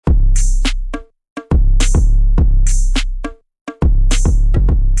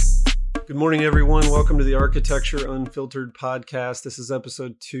Good morning, everyone. Welcome to the Architecture Unfiltered podcast. This is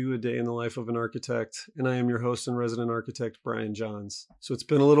episode 2, A Day in the Life of an Architect, and I am your host and resident architect, Brian Johns. So it's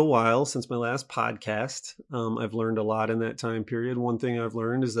been a little while since my last podcast. I've learned a lot in that time period. One thing I've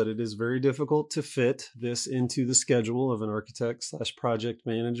learned is that it is very difficult to fit this into the schedule of an architect/project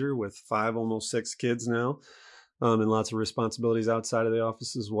manager with 5, almost 6 kids now, and lots of responsibilities outside of the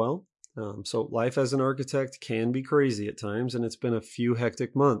office as well. So life as an architect can be crazy at times, and it's been a few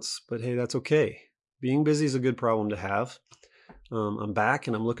hectic months, but hey, that's okay. Being busy is a good problem to have. I'm back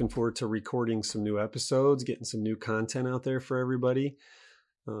and I'm looking forward to recording some new episodes, getting some new content out there for everybody.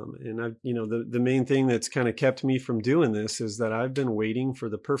 The main thing that's kind of kept me from doing this is that I've been waiting for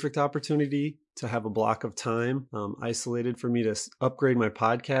the perfect opportunity to have a block of time isolated for me to upgrade my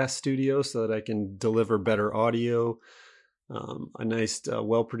podcast studio so that I can deliver better audio, a nice,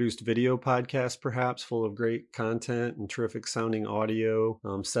 well-produced video podcast, perhaps full of great content and terrific sounding audio,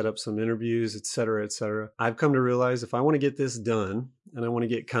 set up some interviews, et cetera, et cetera. I've come to realize if I want to get this done and I want to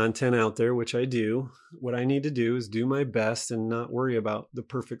get content out there, which I do, what I need to do is do my best and not worry about the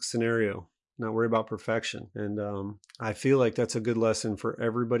perfect scenario, not worry about perfection. And I feel like that's a good lesson for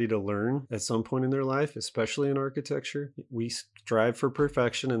everybody to learn at some point in their life, especially in architecture. We strive for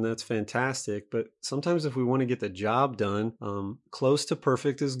perfection, and that's fantastic. But sometimes if we want to get the job done, close to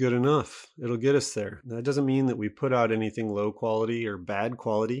perfect is good enough. It'll get us there. That doesn't mean that we put out anything low quality or bad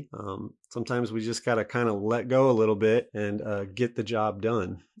quality. Sometimes we just got to kind of let go a little bit and get the job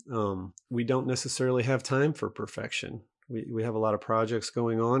done. We don't necessarily have time for perfection. We have a lot of projects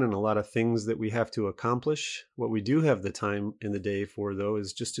going on and a lot of things that we have to accomplish. What we do have the time in the day for, though,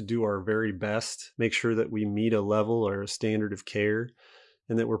 is just to do our very best, make sure that we meet a level or a standard of care,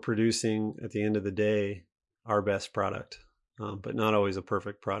 and that we're producing, at the end of the day, our best product, but not always a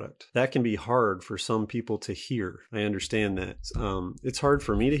perfect product. That can be hard for some people to hear. I understand that. It's hard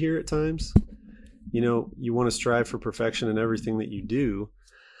for me to hear at times. You know, you want to strive for perfection in everything that you do,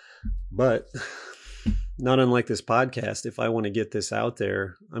 but not unlike this podcast, if I want to get this out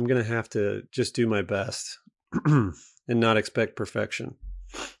there, I'm going to have to just do my best and not expect perfection.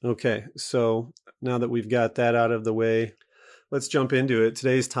 Okay, so now that we've got that out of the way, let's jump into it.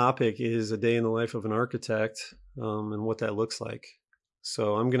 Today's topic is a day in the life of an architect and what that looks like.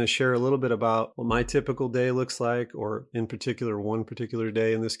 So I'm going to share a little bit about what my typical day looks like, or in particular, one particular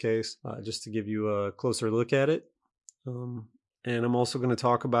day in this case, just to give you a closer look at it. And I'm also going to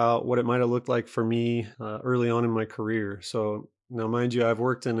talk about what it might have looked like for me early on in my career. So now, mind you, I've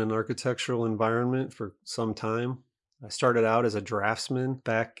worked in an architectural environment for some time. I started out as a draftsman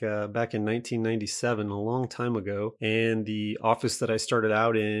back in 1997, a long time ago. And the office that I started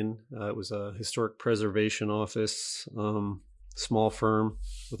out in, it was a historic preservation office, small firm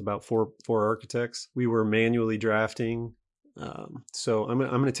with about four architects. We were manually drafting. So I'm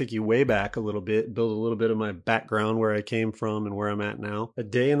going to take you way back a little bit, build a little bit of my background, where I came from and where I'm at now. A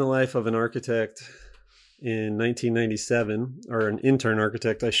day in the life of an architect in 1997, or an intern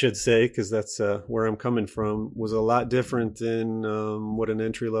architect, I should say, because that's where I'm coming from, was a lot different than what an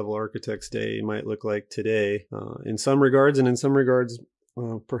entry-level architect's day might look like today, in some regards, and in some regards,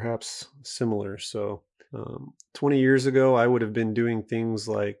 perhaps similar. So 20 years ago, I would have been doing things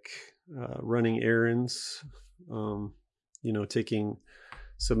like running errands, taking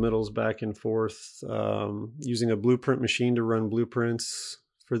submittals back and forth, using a blueprint machine to run blueprints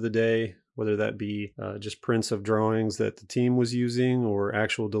for the day, whether that be just prints of drawings that the team was using or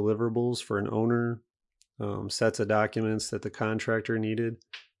actual deliverables for an owner, sets of documents that the contractor needed.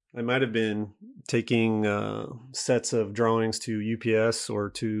 I might have been taking sets of drawings to UPS or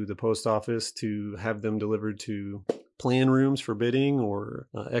to the post office to have them delivered to plan rooms for bidding, or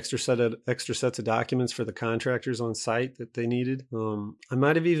extra sets of documents for the contractors on site that they needed. I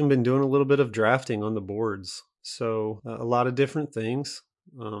might have even been doing a little bit of drafting on the boards. So a lot of different things.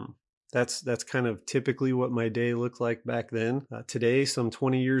 That's kind of typically what my day looked like back then. Today, some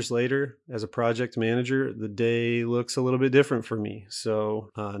 20 years later, as a project manager, the day looks a little bit different for me. So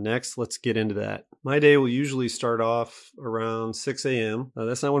next, let's get into that. My day will usually start off around 6 a.m.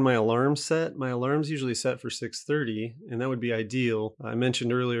 That's not when my alarm's set. My alarm's usually set for 6:30, and that would be ideal. I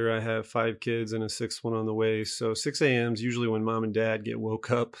mentioned earlier I have 5 kids and a 6th one on the way. So 6 a.m. is usually when mom and dad get woke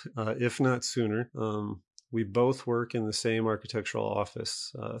up, if not sooner. We both work in the same architectural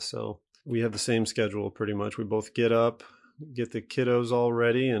office, so we have the same schedule pretty much. We both get up, get the kiddos all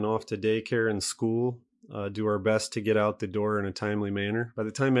ready and off to daycare and school, do our best to get out the door in a timely manner. By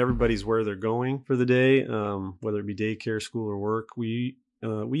the time everybody's where they're going for the day, whether it be daycare, school, or work, we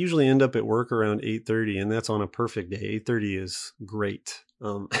usually end up at work around 8:30, and that's on a perfect day. 8:30 is great.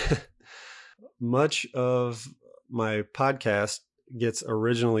 Much of my podcast gets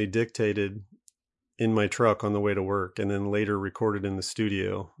originally dictated in my truck on the way to work and then later recorded in the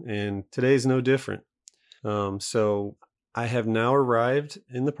studio. And today's no different. So I have now arrived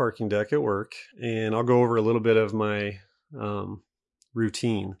in the parking deck at work, and I'll go over a little bit of my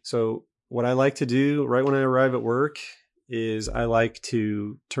routine. So what I like to do right when I arrive at work is I like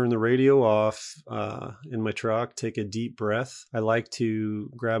to turn the radio off in my truck, take a deep breath. I like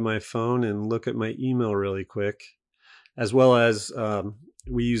to grab my phone and look at my email really quick, as well as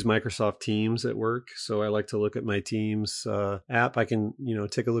we use Microsoft Teams at work. So I like to look at my Teams app. I can,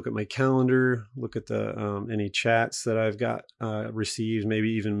 take a look at my calendar, look at the any chats that I've got received, maybe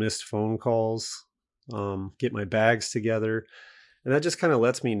even missed phone calls, get my bags together. And that just kind of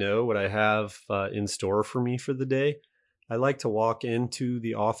lets me know what I have in store for me for the day. I like to walk into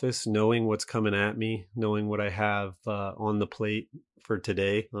the office knowing what's coming at me, knowing what I have on the plate for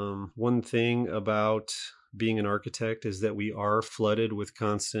today. One thing about being an architect is that we are flooded with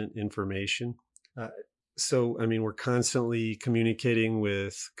constant information. We're constantly communicating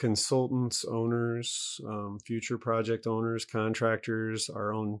with consultants, owners, future project owners, contractors,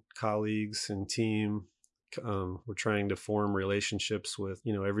 our own colleagues and team. We're trying to form relationships with,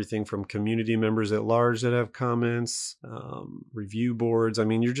 everything from community members at large that have comments, review boards. I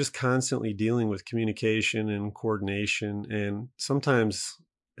mean, you're just constantly dealing with communication and coordination. And sometimes,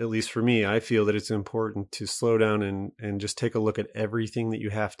 at least for me, I feel that it's important to slow down and just take a look at everything that you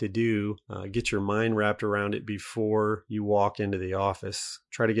have to do, get your mind wrapped around it before you walk into the office.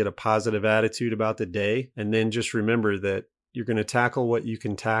 Try to get a positive attitude about the day, and then just remember that you're going to tackle what you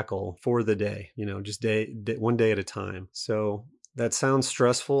can tackle for the day, just one day at a time. So that sounds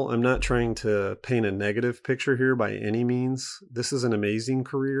stressful. I'm not trying to paint a negative picture here by any means. This is an amazing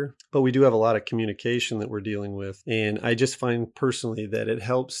career, but we do have a lot of communication that we're dealing with. And I just find personally that it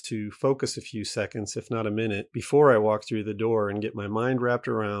helps to focus a few seconds, if not a minute, before I walk through the door and get my mind wrapped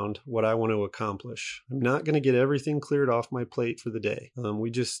around what I want to accomplish. I'm not going to get everything cleared off my plate for the day.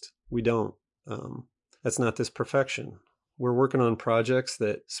 We don't. That's not this perfection. We're working on projects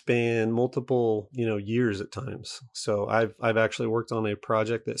that span multiple, years at times. So I've actually worked on a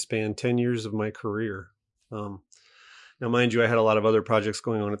project that spanned 10 years of my career. Now, mind you, I had a lot of other projects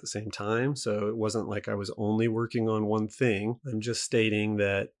going on at the same time. So it wasn't like I was only working on one thing. I'm just stating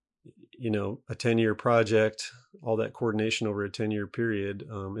that, a 10-year project, all that coordination over a 10-year period,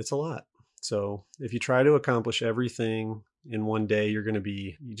 it's a lot. So if you try to accomplish everything in one day, you're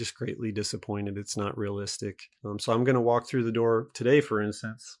just greatly disappointed. It's not realistic. So I'm going to walk through the door today, for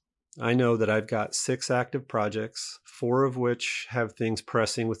instance. I know that I've got 6 active projects, 4 of which have things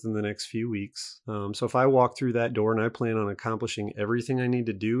pressing within the next few weeks. So if I walk through that door and I plan on accomplishing everything I need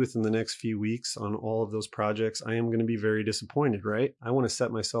to do within the next few weeks on all of those projects, I am going to be very disappointed, right? I want to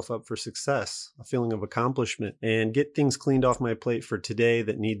set myself up for success, a feeling of accomplishment, and get things cleaned off my plate for today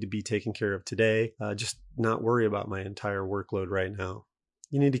that need to be taken care of today. Just not worry about my entire workload right now.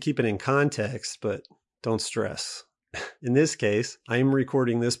 You need to keep it in context, but don't stress. In this case, I'm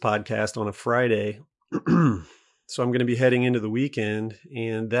recording this podcast on a Friday, so I'm going to be heading into the weekend,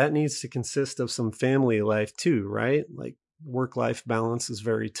 and that needs to consist of some family life too, right? Like work-life balance is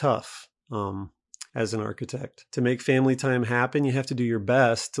very tough as an architect. To make family time happen, you have to do your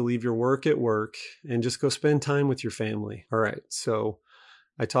best to leave your work at work and just go spend time with your family. All right, so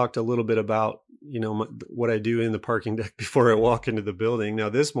I talked a little bit about, what I do in the parking deck before I walk into the building. Now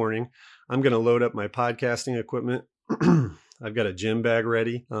this morning, I'm going to load up my podcasting equipment. I've got a gym bag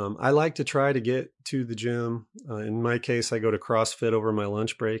ready. I like to try to get to the gym. In my case, I go to CrossFit over my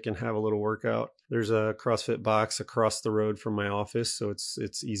lunch break and have a little workout. There's a CrossFit box across the road from my office, so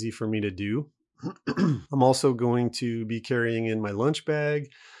it's easy for me to do. I'm also going to be carrying in my lunch bag,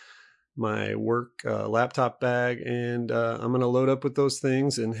 my work laptop bag, and I'm going to load up with those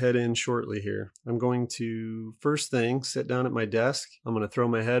things and head in shortly here. I'm going to, first thing, sit down at my desk. I'm going to throw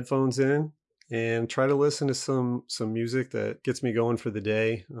my headphones in and try to listen to some music that gets me going for the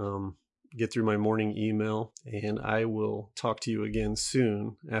day, get through my morning email, and I will talk to you again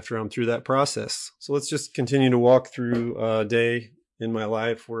soon after I'm through that process. So let's just continue to walk through a day in my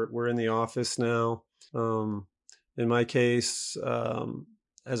life. We're in the office now. In my case,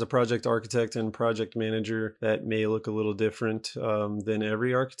 as a project architect and project manager, that may look a little different than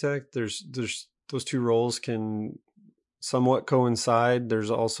every architect. There's those two roles can somewhat coincide.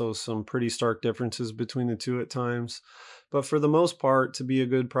 There's also some pretty stark differences between the two at times. But for the most part, to be a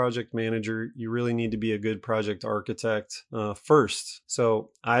good project manager, you really need to be a good project architect first.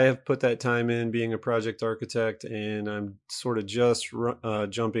 So I have put that time in being a project architect, and I'm sort of just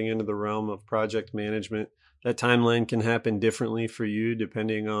jumping into the realm of project management. That timeline can happen differently for you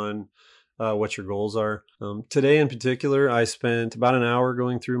depending on what your goals are. Today in particular, I spent about an hour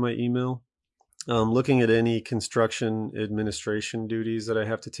going through my email, looking at any construction administration duties that I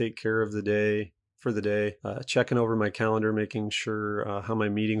have to take care of for the day, checking over my calendar, making sure how my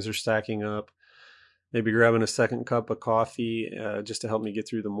meetings are stacking up, maybe grabbing a second cup of coffee just to help me get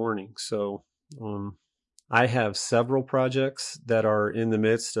through the morning. So I have several projects that are in the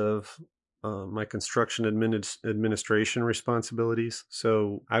midst of my construction administration responsibilities.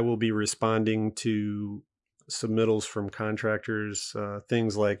 So I will be responding to submittals from contractors,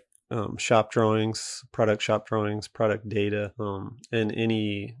 things like shop drawings, product data, and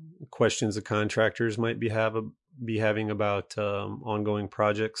any questions the contractors might be having about ongoing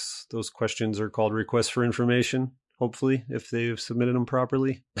projects. Those questions are called requests for information, hopefully, if they've submitted them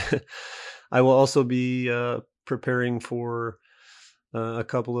properly. I will also be preparing for a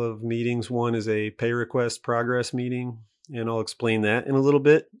couple of meetings. One is a pay request progress meeting, and I'll explain that in a little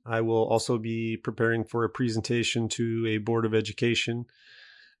bit. I will also be preparing for a presentation to a Board of Education.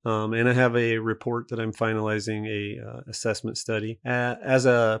 And I have a report that I'm finalizing, a assessment study. As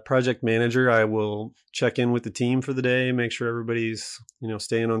a project manager, I will check in with the team for the day, make sure everybody's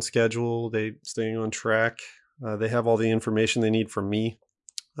staying on schedule, staying on track. They have all the information they need from me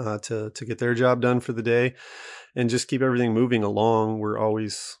to get their job done for the day, and just keep everything moving along. We're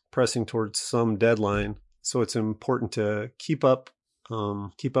always pressing towards some deadline, so it's important to keep up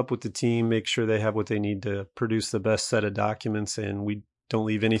with the team, make sure they have what they need to produce the best set of documents, and we don't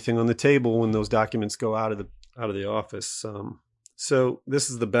leave anything on the table when those documents go out of the office. So this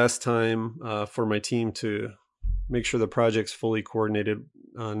is the best time for my team to make sure the project's fully coordinated,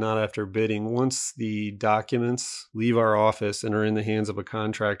 not after bidding. Once the documents leave our office and are in the hands of a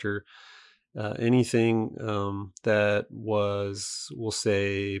contractor, anything that was, we'll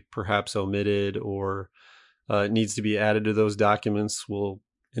say, perhaps omitted or needs to be added to those documents will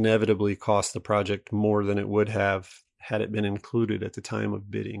inevitably cost the project more than it would have had it been included at the time of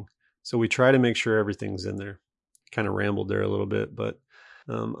bidding. So we try to make sure everything's in there. Kind of rambled there a little bit, but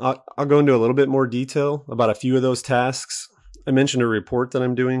I'll go into a little bit more detail about a few of those tasks. I mentioned a report that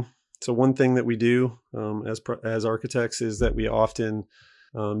I'm doing. So one thing that we do as architects is that we often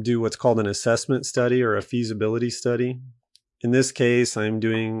do what's called an assessment study or a feasibility study. In this case, I'm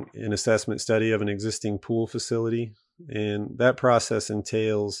doing an assessment study of an existing pool facility, and that process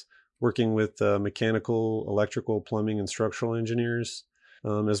entails working with mechanical, electrical, plumbing, and structural engineers,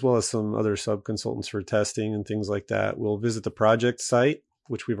 as well as some other sub-consultants for testing and things like that. We'll visit the project site,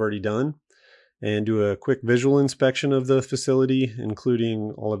 which we've already done, and do a quick visual inspection of the facility,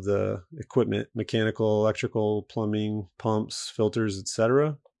 including all of the equipment, mechanical, electrical, plumbing, pumps, filters,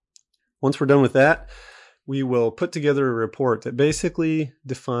 etc. Once we're done with that, we will put together a report that basically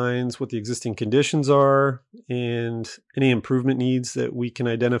defines what the existing conditions are and any improvement needs that we can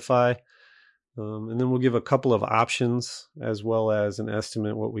identify. And then we'll give a couple of options as well as an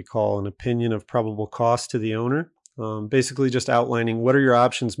estimate, what we call an opinion of probable cost to the owner. Basically just outlining what are your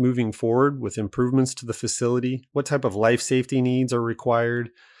options moving forward with improvements to the facility, what type of life safety needs are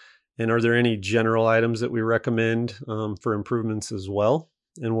required, and are there any general items that we recommend for improvements as well.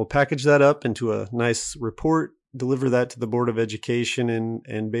 And we'll package that up into a nice report, deliver that to the Board of Education,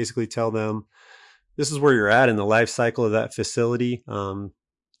 and basically tell them this is where you're at in the life cycle of that facility.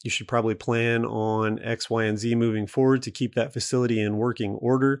 You should probably plan on X, Y, and Z moving forward to keep that facility in working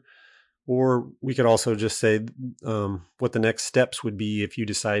order. Or we could also just say what the next steps would be if you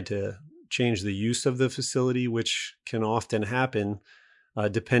decide to change the use of the facility, which can often happen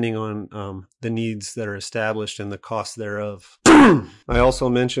depending on the needs that are established and the cost thereof. I also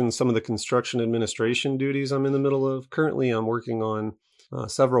mentioned some of the construction administration duties I'm in the middle of. Currently, I'm working on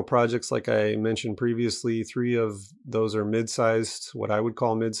several projects. Like I mentioned previously, 3 of those are mid-sized, what I would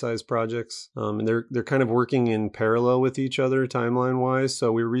call mid-sized projects. And they're kind of working in parallel with each other timeline-wise.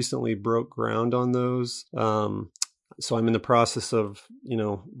 So we recently broke ground on those. So I'm in the process of,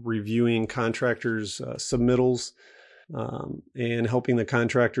 reviewing contractors' submittals and helping the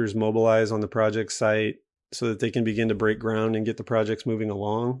contractors mobilize on the project site so that they can begin to break ground and get the projects moving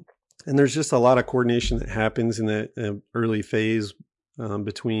along. And there's just a lot of coordination that happens in that early phase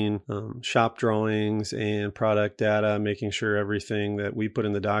between shop drawings and product data, making sure everything that we put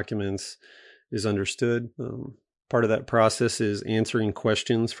in the documents is understood. Part of that process is answering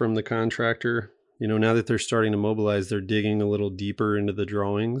questions from the contractor. Now that they're starting to mobilize, they're digging a little deeper into the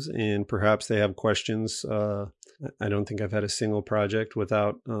drawings, and perhaps they have questions. I don't think I've had a single project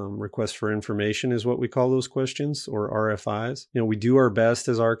without requests for information is what we call those questions, or RFIs. We do our best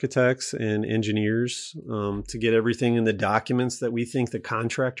as architects and engineers to get everything in the documents that we think the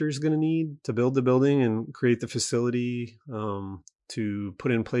contractor is going to need to build the building and create the facility to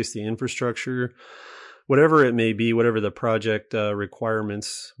put in place the infrastructure, whatever it may be, whatever the project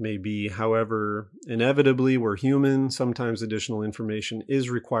requirements may be. However, inevitably, we're human. Sometimes additional information is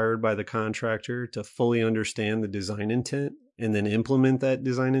required by the contractor to fully understand the design intent and then implement that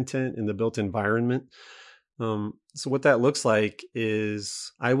design intent in the built environment. So what that looks like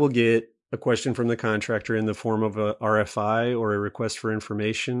is I will get a question from the contractor in the form of a RFI, or a request for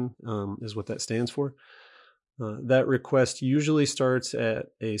information, is what that stands for. That request usually starts at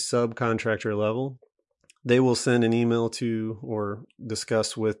a subcontractor level. They will send an email to or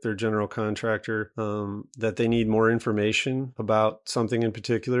discuss with their general contractor that they need more information about something in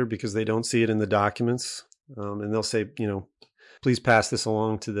particular because they don't see it in the documents. And they'll say, please pass this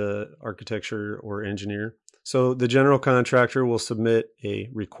along to the architecture or engineer. So the general contractor will submit a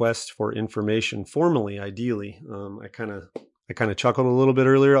request for information formally, ideally. I kind of chuckled a little bit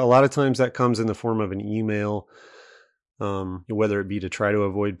earlier. A lot of times that comes in the form of an email, whether it be to try to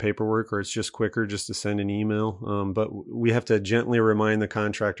avoid paperwork or it's just quicker just to send an email. But we have to gently remind the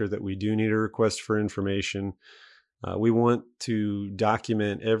contractor that we do need a request for information. We want to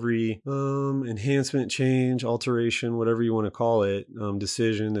document every enhancement, change, alteration, whatever you want to call it,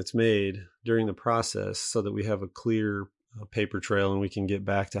 decision that's made during the process so that we have a clear paper trail and we can get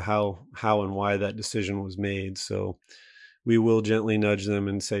back to how and why that decision was made. So we will gently nudge them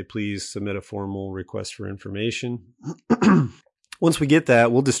and say, please submit a formal request for information. Once we get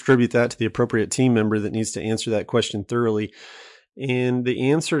that, we'll distribute that to the appropriate team member that needs to answer that question thoroughly. And the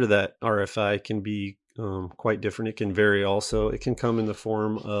answer to that RFI can be quite different. It can vary also. It can come in the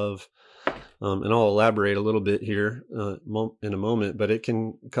form of, and I'll elaborate a little bit here in a moment, but it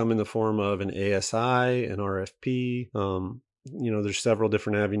can come in the form of an ASI, an RFP. There's several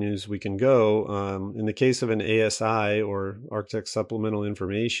different avenues we can go. In the case of an ASI, or Architect Supplemental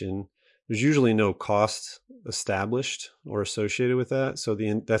Information, there's usually no cost established or associated with that. So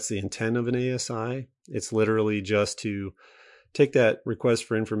that's the intent of an ASI. It's literally just to take that request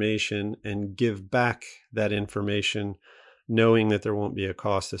for information and give back that information, knowing that there won't be a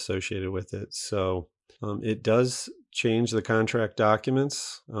cost associated with it. So it does change the contract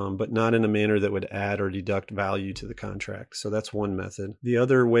documents, but not in a manner that would add or deduct value to the contract. So that's one method. The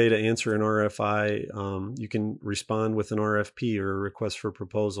other way to answer an RFI, you can respond with an RFP, or a request for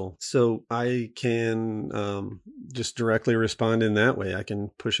proposal. So I can just directly respond in that way. I can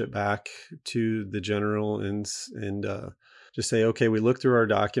push it back to the general and just say, okay, we looked through our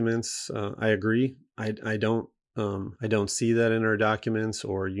documents. I agree. I don't see that in our documents,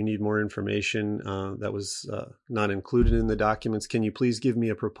 or you need more information that was not included in the documents. Can you please give me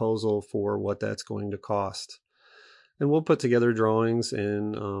a proposal for what that's going to cost? And we'll put together drawings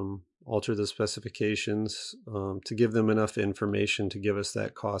and alter the specifications to give them enough information to give us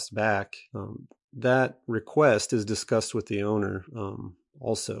that cost back. That request is discussed with the owner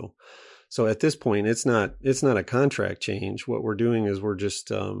also. So at this point, it's not a contract change. What we're doing is we're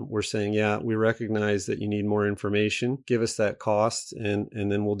just we're saying, yeah, we recognize that you need more information. Give us that cost, and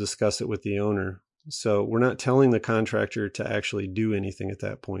then we'll discuss it with the owner. So we're not telling the contractor to actually do anything at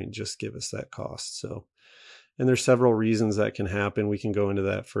that point. Just give us that cost. So, and there's several reasons that can happen. We can go into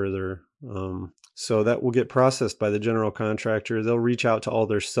that further. So that will get processed by the general contractor. They'll reach out to all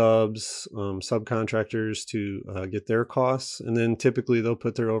their subcontractors to get their costs. And then typically they'll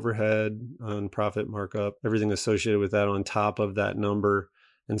put their overhead on profit markup, everything associated with that on top of that number,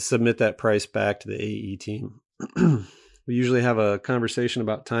 and submit that price back to the AE team. We usually have a conversation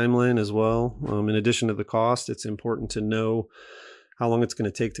about timeline as well. In addition to the cost, it's important to know how long it's going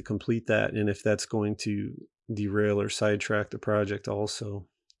to take to complete that, and if that's going to derail or sidetrack the project also.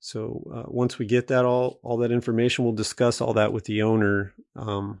 So once we get that all that information, we'll discuss all that with the owner.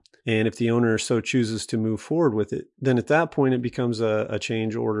 And if the owner so chooses to move forward with it, then at that point it becomes a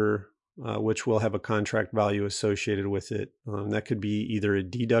change order, which will have a contract value associated with it. That could be either a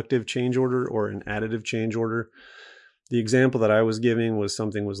deductive change order or an additive change order. The example that I was giving was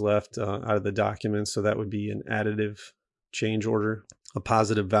something was left out of the document, so that would be an additive change order, a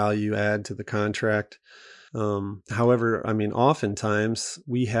positive value add to the contract. However, oftentimes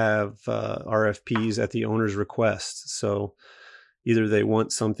we have RFPs at the owner's request. So either they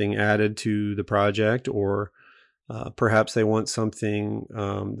want something added to the project, or perhaps they want something,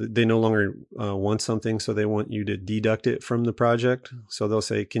 they no longer want something, so they want you to deduct it from the project. So they'll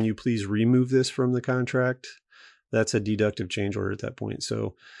say, can you please remove this from the contract? That's a deductive change order at that point.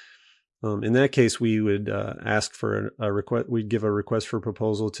 So In that case, we would ask for a request. We'd give a request for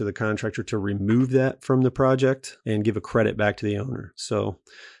proposal to the contractor to remove that from the project and give a credit back to the owner. So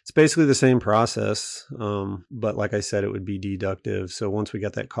it's basically the same process, but like I said, it would be deductive. So once we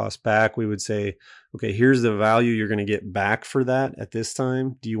got that cost back, we would say, okay, here's the value you're going to get back for that at this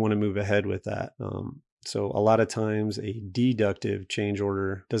time. Do you want to move ahead with that? So a lot of times a deductive change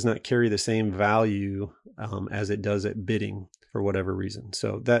order does not carry the same value as it does at bidding for whatever reason.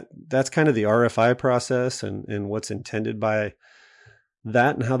 So that's kind of the RFI process and what's intended by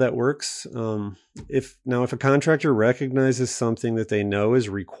that and how that works. If a contractor recognizes something that they know is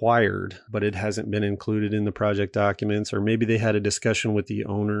required, but it hasn't been included in the project documents, or maybe they had a discussion with the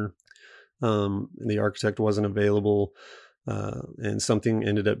owner and the architect wasn't available, and something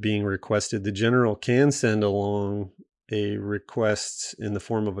ended up being requested, the general can send along a request in the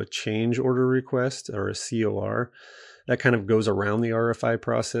form of a change order request or a COR. That kind of goes around the RFI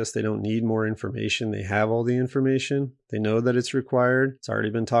process. They don't need more information. They have all the information. They know that it's required. It's already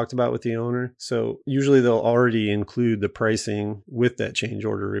been talked about with the owner. So usually they'll already include the pricing with that change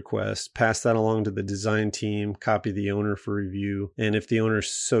order request, pass that along to the design team, copy the owner for review. And if the owner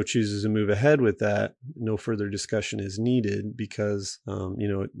so chooses to move ahead with that, no further discussion is needed because,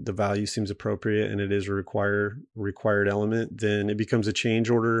 the value seems appropriate and it is a required element. Then it becomes a change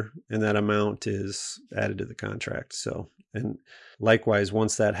order and that amount is added to the contract. So, and likewise,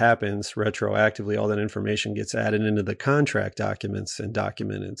 once that happens, retroactively, all that information gets added into the contract documents and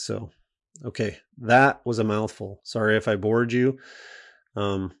documented. So, okay, that was a mouthful. Sorry if I bored you.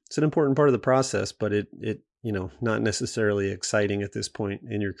 It's an important part of the process, but it not necessarily exciting at this point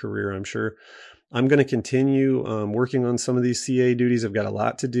in your career, I'm sure. I'm going to continue working on some of these CA duties. I've got a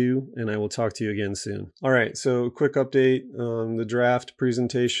lot to do, and I will talk to you again soon. All right, so quick update. The draft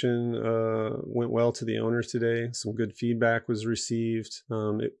presentation went well to the owners today. Some good feedback was received.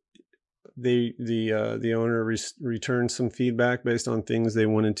 The owner returned some feedback based on things they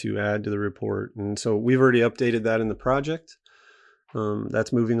wanted to add to the report, and so we've already updated that in the project.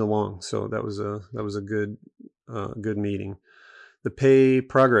 That's moving along. So that was a good meeting. The pay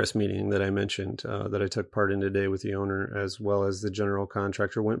progress meeting that I mentioned that I took part in today with the owner as well as the general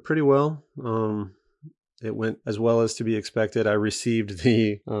contractor went pretty well. It went as well as to be expected. I received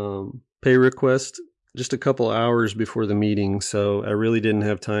the pay request just a couple hours before the meeting, so I really didn't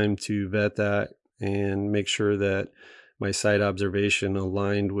have time to vet that and make sure that my site observation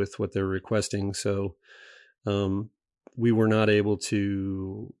aligned with what they're requesting. So we were not able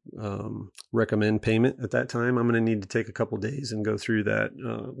to recommend payment at that time. I'm going to need to take a couple days and go through that.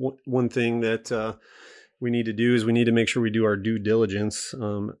 One thing that we need to do is we need to make sure we do our due diligence.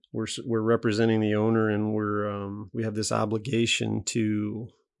 We're representing the owner, and we have this obligation to,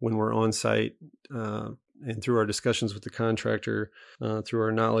 when we're on site and through our discussions with the contractor, through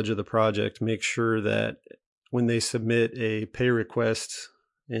our knowledge of the project, make sure that when they submit a pay request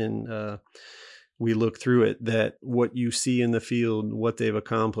and we look through it, that what you see in the field, what they've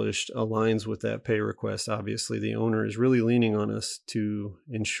accomplished, aligns with that pay request. Obviously, the owner is really leaning on us to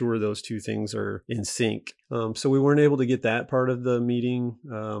ensure those two things are in sync. So we weren't able to get that part of the meeting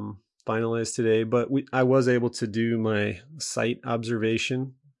finalized today, but I was able to do my site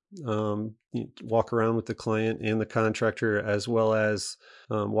observation, walk around with the client and the contractor, as well as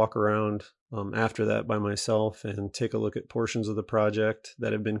walk around after that by myself and take a look at portions of the project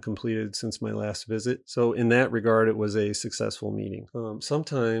that have been completed since my last visit. So in that regard, it was a successful meeting.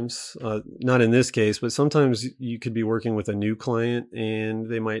 Sometimes, not in this case, but sometimes you could be working with a new client and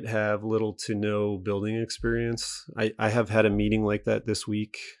they might have little to no building experience. I have had a meeting like that this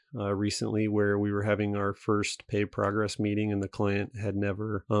week recently where we were having our first pay progress meeting and the client had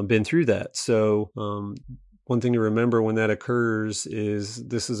never been through that. So one thing to remember when that occurs is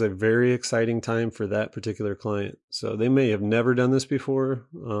this is a very exciting time for that particular client. So they may have never done this before,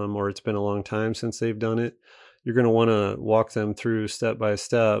 or it's been a long time since they've done it. You're going to want to walk them through step by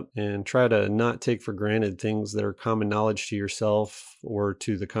step and try to not take for granted things that are common knowledge to yourself or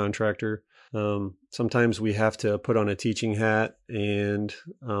to the contractor. Sometimes we have to put on a teaching hat and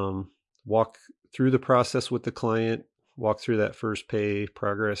walk through the process with the client, walk through that first pay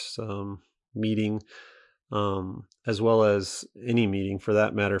progress meeting, as well as any meeting for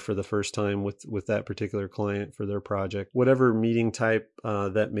that matter for the first time with that particular client for their project, whatever meeting type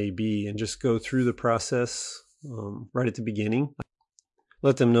that may be, and just go through the process right at the beginning.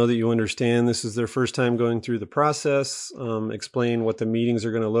 Let them know that you understand this is their first time going through the process. Explain what the meetings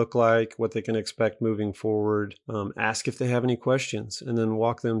are going to look like, what they can expect moving forward. Ask if they have any questions, and then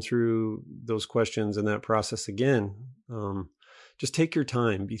walk them through those questions and that process again. just take your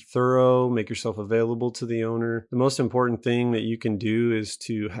time, be thorough, make yourself available to the owner. The most important thing that you can do is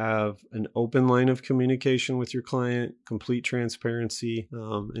to have an open line of communication with your client, complete transparency,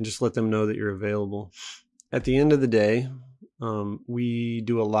 and just let them know that you're available. At the end of the day, we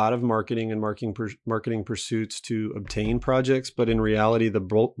do a lot of marketing and marketing pursuits to obtain projects, but in reality, the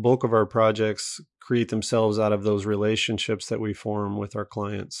bulk of our projects create themselves out of those relationships that we form with our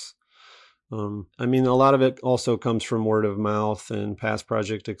clients. A lot of it also comes from word of mouth and past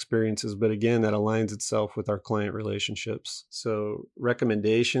project experiences, but again, that aligns itself with our client relationships. So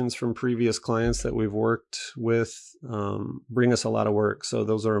recommendations from previous clients that we've worked with bring us a lot of work. So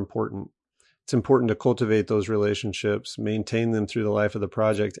those are important. It's important to cultivate those relationships, maintain them through the life of the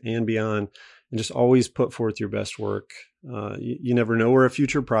project and beyond, and just always put forth your best work. You never know where a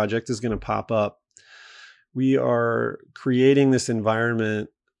future project is going to pop up. We are creating this environment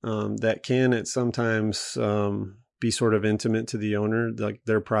that can at sometimes be sort of intimate to the owner, like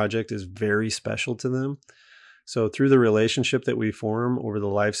their project is very special to them. So through the relationship that we form over the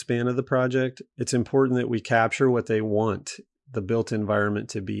lifespan of the project, it's important that we capture what they want the built environment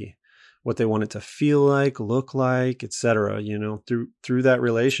to be, what they want it to feel like, look like, etc. Through that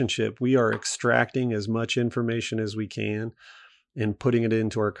relationship, we are extracting as much information as we can and putting it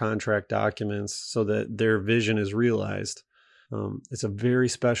into our contract documents so that their vision is realized. It's a very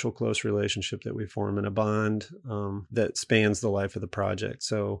special, close relationship that we form and a bond that spans the life of the project.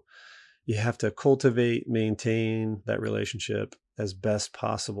 So you have to cultivate, maintain that relationship as best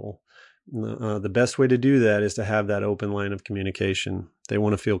possible. The best way to do that is to have that open line of communication. They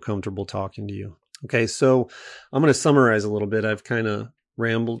want to feel comfortable talking to you. Okay, so I'm going to summarize a little bit. I've kind of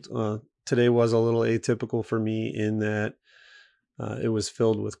rambled. Today was a little atypical for me in that it was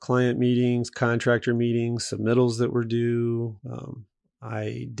filled with client meetings, contractor meetings, submittals that were due.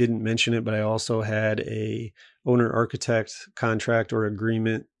 I didn't mention it, but I also had a owner-architect contract or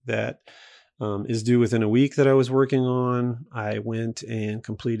agreement that is due within a week that I was working on. I went and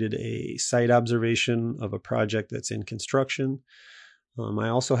completed a site observation of a project that's in construction. I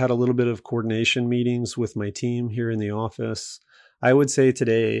also had a little bit of coordination meetings with my team here in the office. I would say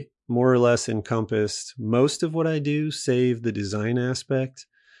today more or less encompassed most of what I do, save the design aspect,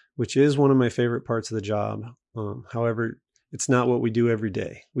 which is one of my favorite parts of the job. However, it's not what we do every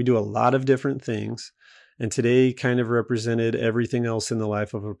day. We do a lot of different things, and today kind of represented everything else in the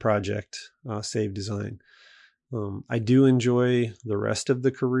life of a project, save design. I do enjoy the rest of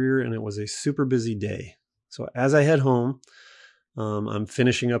the career, and it was a super busy day. So as I head home, I'm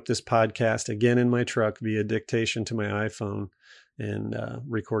finishing up this podcast again in my truck via dictation to my iPhone and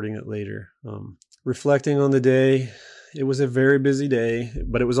recording it later. Reflecting on the day, it was a very busy day,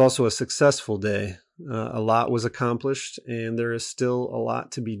 but it was also a successful day. A lot was accomplished, and there is still a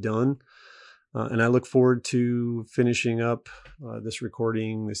lot to be done. And I look forward to finishing up this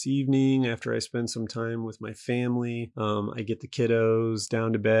recording this evening after I spend some time with my family. I get the kiddos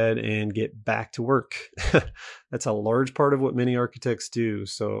down to bed and get back to work. That's a large part of what many architects do.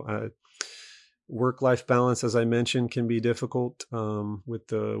 So work-life balance, as I mentioned, can be difficult with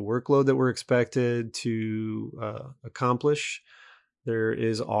the workload that we're expected to accomplish. There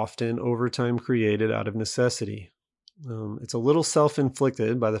is often overtime created out of necessity. It's a little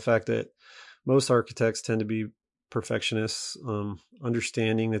self-inflicted by the fact that most architects tend to be perfectionists.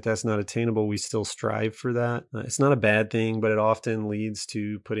 Understanding that that's not attainable, we still strive for that. It's not a bad thing, but it often leads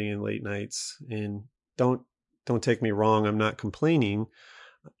to putting in late nights. And don't take me wrong, I'm not complaining.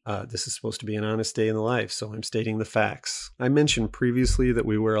 This is supposed to be an honest day in the life, so I'm stating the facts. I mentioned previously that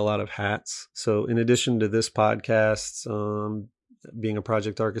we wear a lot of hats. So in addition to this podcast, being a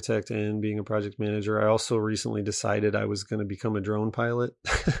project architect and being a project manager, I also recently decided I was going to become a drone pilot.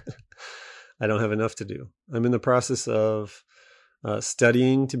 I don't have enough to do. I'm in the process of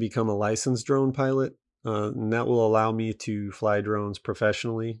studying to become a licensed drone pilot, and that will allow me to fly drones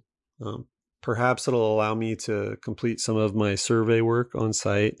professionally. Perhaps it'll allow me to complete some of my survey work on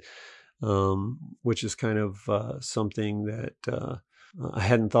site, which is kind of something that I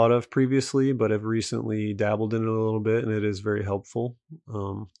hadn't thought of previously, but I've recently dabbled in it a little bit, and it is very helpful.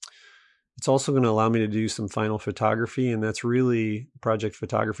 It's also going to allow me to do some final photography, and that's really project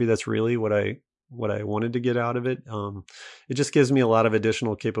photography. That's really what I wanted to get out of it. It just gives me a lot of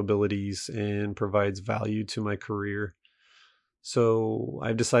additional capabilities and provides value to my career. So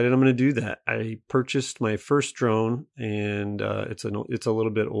I've decided I'm going to do that. I purchased my first drone, and it's a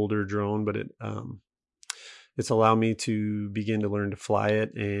little bit older drone, but it's allowed me to begin to learn to fly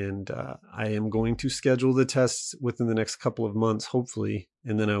it. And I am going to schedule the tests within the next couple of months, hopefully,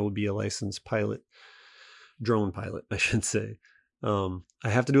 and then I will be a licensed pilot, drone pilot, I should say. I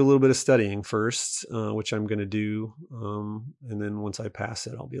have to do a little bit of studying first, which I'm going to do. And then once I pass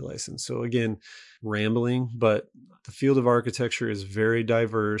it, I'll be licensed. So again, rambling, but the field of architecture is very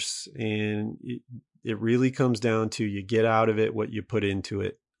diverse, and it really comes down to you get out of it what you put into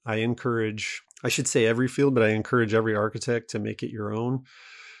it. I should say every field, but I encourage every architect to make it your own.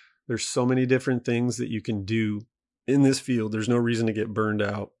 There's so many different things that you can do in this field. There's no reason to get burned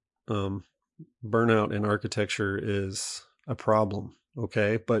out. Burnout in architecture is a problem,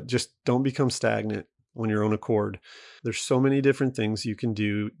 okay? But just don't become stagnant on your own accord. There's so many different things you can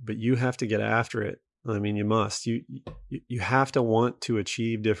do, but you have to get after it. I mean, you must. You have to want to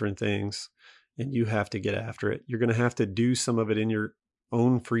achieve different things, and you have to get after it. You're going to have to do some of it in your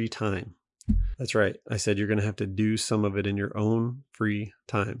own free time. That's right. I said you're going to have to do some of it in your own free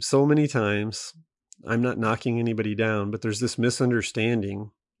time. So many times, I'm not knocking anybody down, but there's this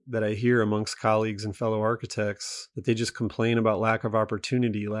misunderstanding that I hear amongst colleagues and fellow architects that they just complain about lack of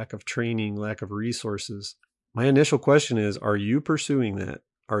opportunity, lack of training, lack of resources. My initial question is, are you pursuing that?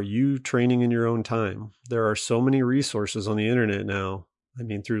 Are you training in your own time? There are so many resources on the internet now. I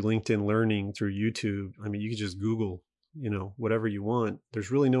mean, through LinkedIn Learning, through YouTube. I mean, you can just Google, whatever you want.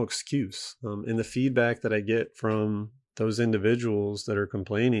 There's really no excuse. And the feedback that I get from those individuals that are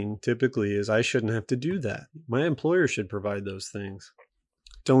complaining typically is, I shouldn't have to do that. My employer should provide those things.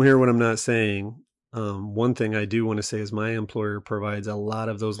 Don't hear what I'm not saying. One thing I do want to say is my employer provides a lot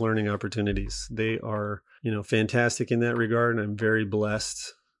of those learning opportunities. They are, fantastic in that regard. And I'm very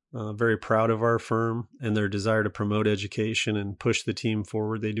blessed, very proud of our firm and their desire to promote education and push the team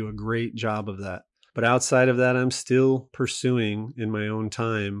forward. They do a great job of that. But outside of that, I'm still pursuing in my own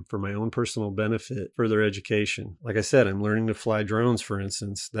time for my own personal benefit, further education. Like I said, I'm learning to fly drones, for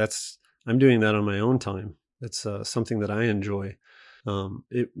instance. I'm doing that on my own time. It's something that I enjoy.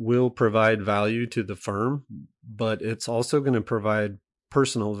 It will provide value to the firm, but it's also going to provide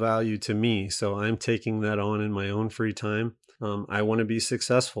personal value to me. So I'm taking that on in my own free time. I want to be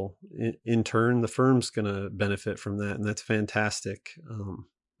successful. In turn, the firm's going to benefit from that, and that's fantastic.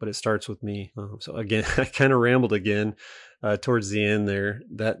 But it starts with me. So again, I kind of rambled again towards the end there.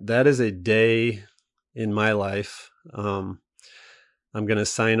 That is a day in my life. I'm going to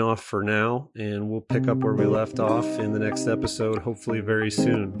sign off for now, and we'll pick up where we left off in the next episode, hopefully very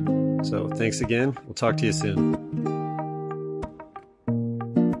soon. So thanks again. We'll talk to you soon.